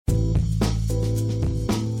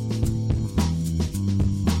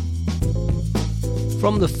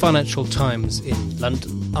From the Financial Times in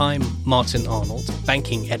London, I'm Martin Arnold,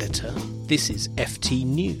 banking editor. This is FT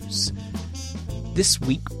News. This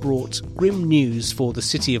week brought grim news for the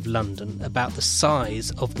City of London about the size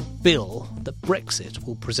of the bill that Brexit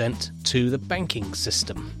will present to the banking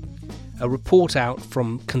system. A report out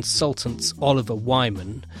from consultants Oliver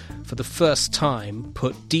Wyman for the first time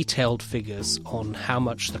put detailed figures on how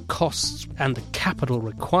much the costs and the capital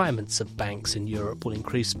requirements of banks in Europe will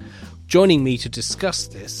increase. Joining me to discuss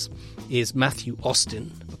this is Matthew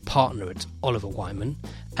Austin, a partner at Oliver Wyman,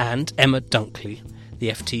 and Emma Dunkley, the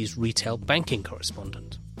FT's retail banking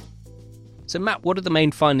correspondent. So Matt, what are the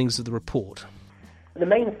main findings of the report? The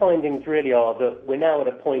main findings really are that we're now at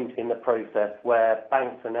a point in the process where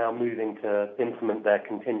banks are now moving to implement their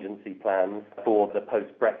contingency plans for the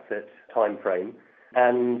post-Brexit timeframe.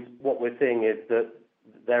 And what we're seeing is that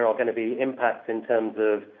there are going to be impacts in terms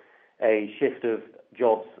of a shift of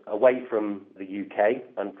jobs away from the UK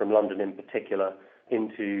and from London in particular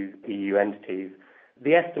into EU entities.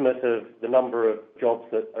 The estimate of the number of jobs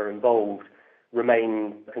that are involved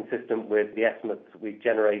remain consistent with the estimates we've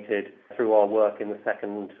generated through our work in the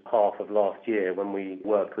second half of last year when we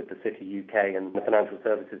worked with the City UK and the financial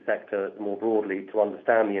services sector more broadly to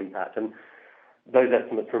understand the impact. And those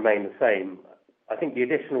estimates remain the same. I think the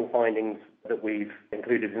additional findings that we've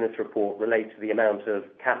included in this report relate to the amount of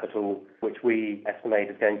capital which we estimate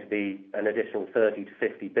is going to be an additional 30 to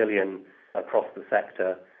 50 billion across the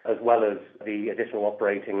sector, as well as the additional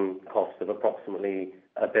operating costs of approximately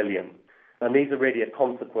 $1 billion. And these are really a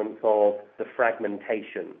consequence of the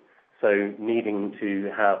fragmentation, so needing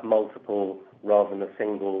to have multiple rather than a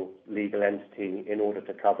single legal entity in order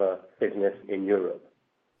to cover business in Europe.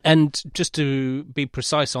 And just to be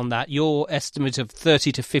precise on that, your estimate of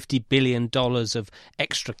 $30 to $50 billion of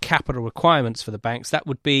extra capital requirements for the banks, that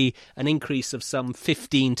would be an increase of some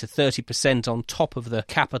 15 to 30% on top of the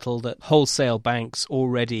capital that wholesale banks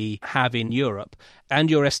already have in Europe. And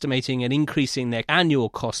you're estimating an increase in their annual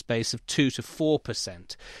cost base of 2 to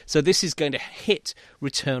 4%. So this is going to hit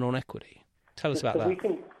return on equity. Tell us about that. We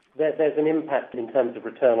think there's an impact in terms of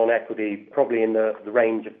return on equity, probably in the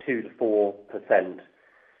range of 2 to 4%.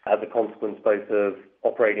 As a consequence both of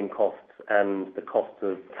operating costs and the cost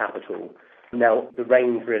of capital. Now, the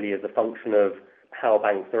range really is a function of how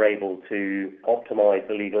banks are able to optimise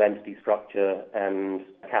the legal entity structure and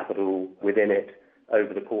capital within it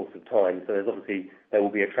over the course of time. So there will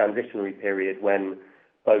be a transitionary period when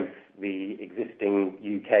both the existing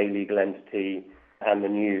UK legal entity and the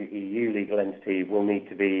new EU legal entity will need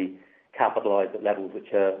to be capitalised at levels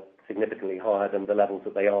which are significantly higher than the levels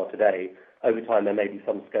that they are today. Over time, there may be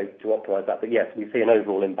some scope to optimise that. But yes, we see an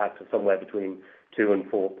overall impact of somewhere between 2 and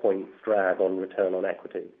 4 points drag on return on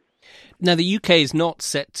equity. Now, the UK is not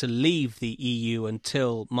set to leave the EU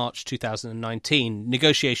until March 2019.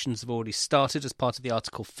 Negotiations have already started as part of the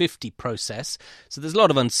Article 50 process. So there's a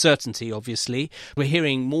lot of uncertainty, obviously. We're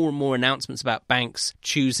hearing more and more announcements about banks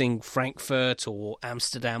choosing Frankfurt or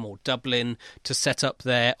Amsterdam or Dublin to set up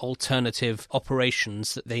their alternative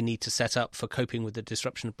operations that they need to set up for coping with the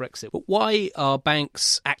disruption of Brexit. But why are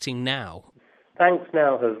banks acting now? Banks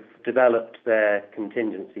now have developed their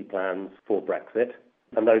contingency plans for Brexit.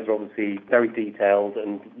 And those are obviously very detailed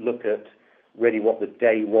and look at really what the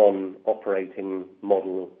day one operating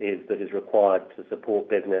model is that is required to support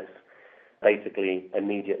business basically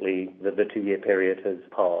immediately that the 2-year period has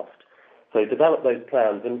passed. So develop those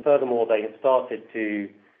plans, and furthermore they have started to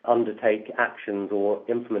undertake actions or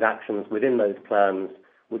implement actions within those plans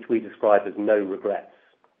which we describe as no regrets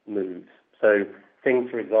moves. So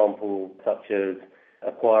things, for example, such as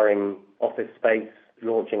acquiring office space,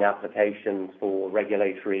 launching applications for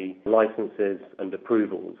regulatory licenses and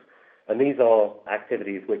approvals. And these are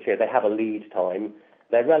activities which they have a lead time.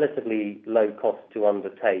 They're relatively low cost to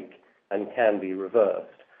undertake and can be reversed.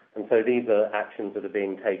 And so these are actions that are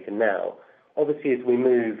being taken now. Obviously, as we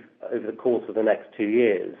move over the course of the next 2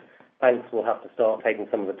 years, banks will have to start taking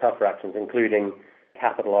some of the tougher actions, including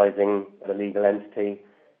capitalising the legal entity,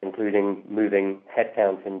 including moving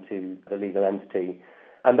headcount into the legal entity.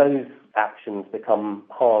 And those actions become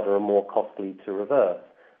harder and more costly to reverse.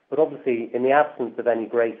 But obviously, in the absence of any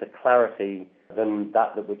greater clarity than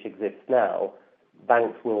that which exists now,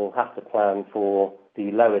 banks will have to plan for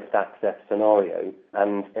the lowest access scenario.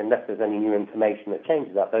 And unless there's any new information that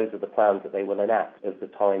changes that, those are the plans that they will enact as the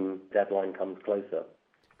time deadline comes closer.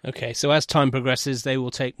 Okay, so as time progresses, they will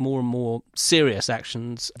take more and more serious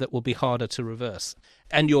actions that will be harder to reverse.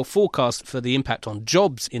 And your forecast for the impact on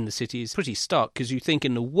jobs in the city is pretty stark, because you think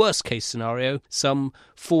in the worst case scenario, some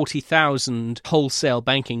 40,000 wholesale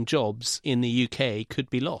banking jobs in the UK could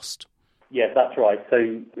be lost. Yes, that's right.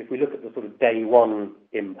 So if we look at the sort of day one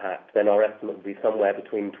impact, then our estimate would be somewhere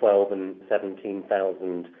between 12 and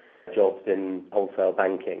 17,000 jobs in wholesale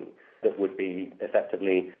banking that would be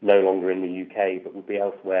effectively no longer in the UK but would be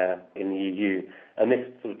elsewhere in the EU. And this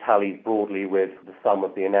sort of tallies broadly with the sum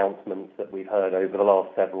of the announcements that we've heard over the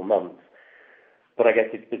last several months. But I guess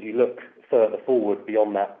as you look further forward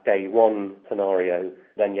beyond that day one scenario,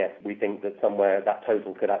 then yes, we think that somewhere that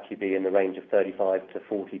total could actually be in the range of 35 to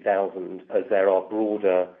 40,000 as there are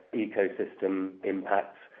broader ecosystem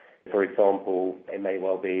impacts. For example, it may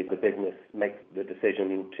well be the business makes the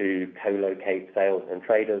decision to co-locate sales and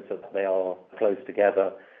traders so that they are close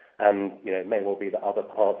together. And it may well be that other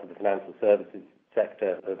parts of the financial services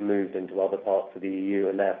sector have moved into other parts of the EU,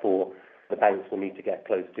 and therefore the banks will need to get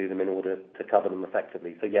close to them in order to cover them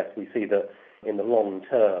effectively. So yes, we see that in the long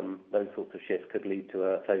term, those sorts of shifts could lead to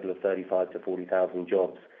a total of 35 to 40,000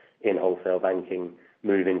 jobs in wholesale banking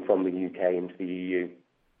moving from the UK into the EU.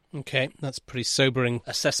 Okay, that's a pretty sobering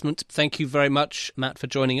assessment. Thank you very much, Matt, for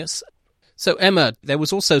joining us. So, Emma, there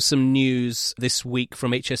was also some news this week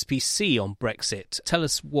from HSBC on Brexit. Tell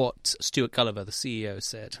us what Stuart Gulliver, the CEO,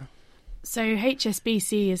 said. So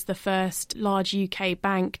HSBC is the first large UK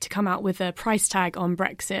bank to come out with a price tag on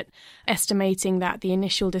Brexit, estimating that the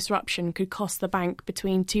initial disruption could cost the bank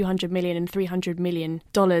between $200 million and $300 million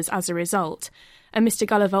as a result. And Mr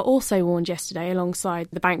Gulliver also warned yesterday, alongside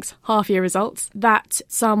the bank's half-year results, that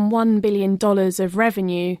some $1 billion of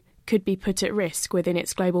revenue could be put at risk within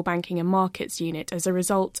its global banking and markets unit as a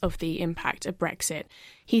result of the impact of Brexit.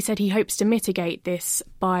 He said he hopes to mitigate this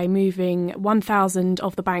by moving 1,000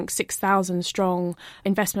 of the bank's 6,000 strong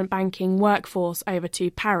investment banking workforce over to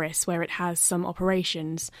Paris, where it has some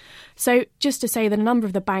operations. So just to say that a number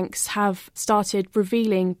of the banks have started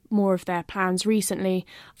revealing more of their plans recently,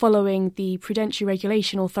 following the Prudential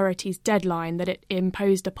Regulation Authority's deadline that it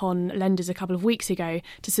imposed upon lenders a couple of weeks ago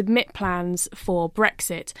to submit plans for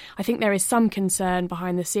Brexit. I think there is some concern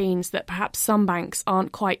behind the scenes that perhaps some banks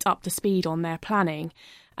aren't quite up to speed on their planning.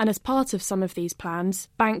 And as part of some of these plans,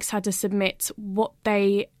 banks had to submit what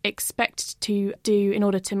they expect to do in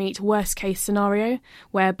order to meet worst-case scenario,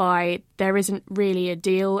 whereby there isn't really a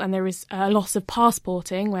deal and there is a loss of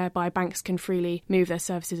passporting, whereby banks can freely move their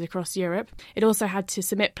services across Europe. It also had to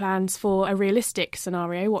submit plans for a realistic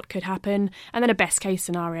scenario, what could happen, and then a best-case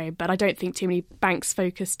scenario. But I don't think too many banks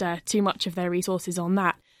focused too much of their resources on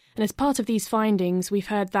that. And as part of these findings, we've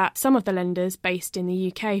heard that some of the lenders based in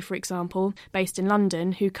the UK, for example, based in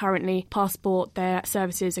London, who currently passport their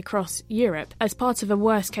services across Europe, as part of a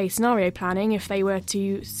worst-case scenario planning, if they were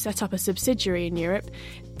to set up a subsidiary in Europe,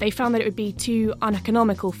 they found that it would be too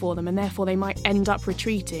uneconomical for them, and therefore they might end up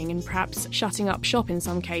retreating and perhaps shutting up shop in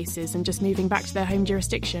some cases and just moving back to their home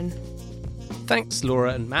jurisdiction. Thanks,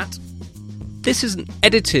 Laura and Matt. This is an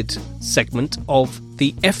edited segment of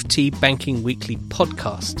the FT Banking Weekly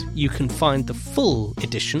podcast. You can find the full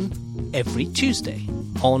edition every Tuesday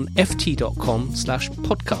on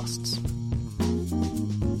ft.com/podcasts.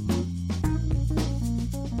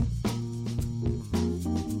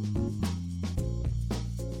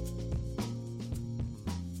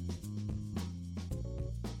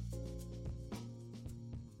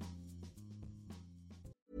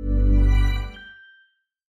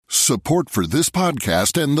 Support for this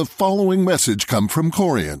podcast and the following message come from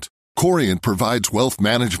Corient. Corient provides wealth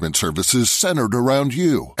management services centered around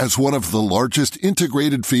you. As one of the largest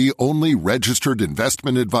integrated fee-only registered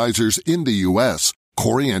investment advisors in the U.S.,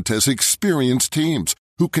 Corient has experienced teams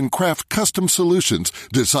who can craft custom solutions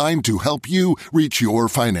designed to help you reach your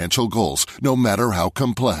financial goals, no matter how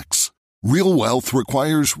complex. Real wealth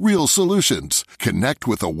requires real solutions. Connect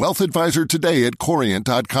with a wealth advisor today at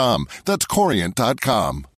Corient.com. That's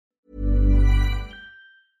Corient.com.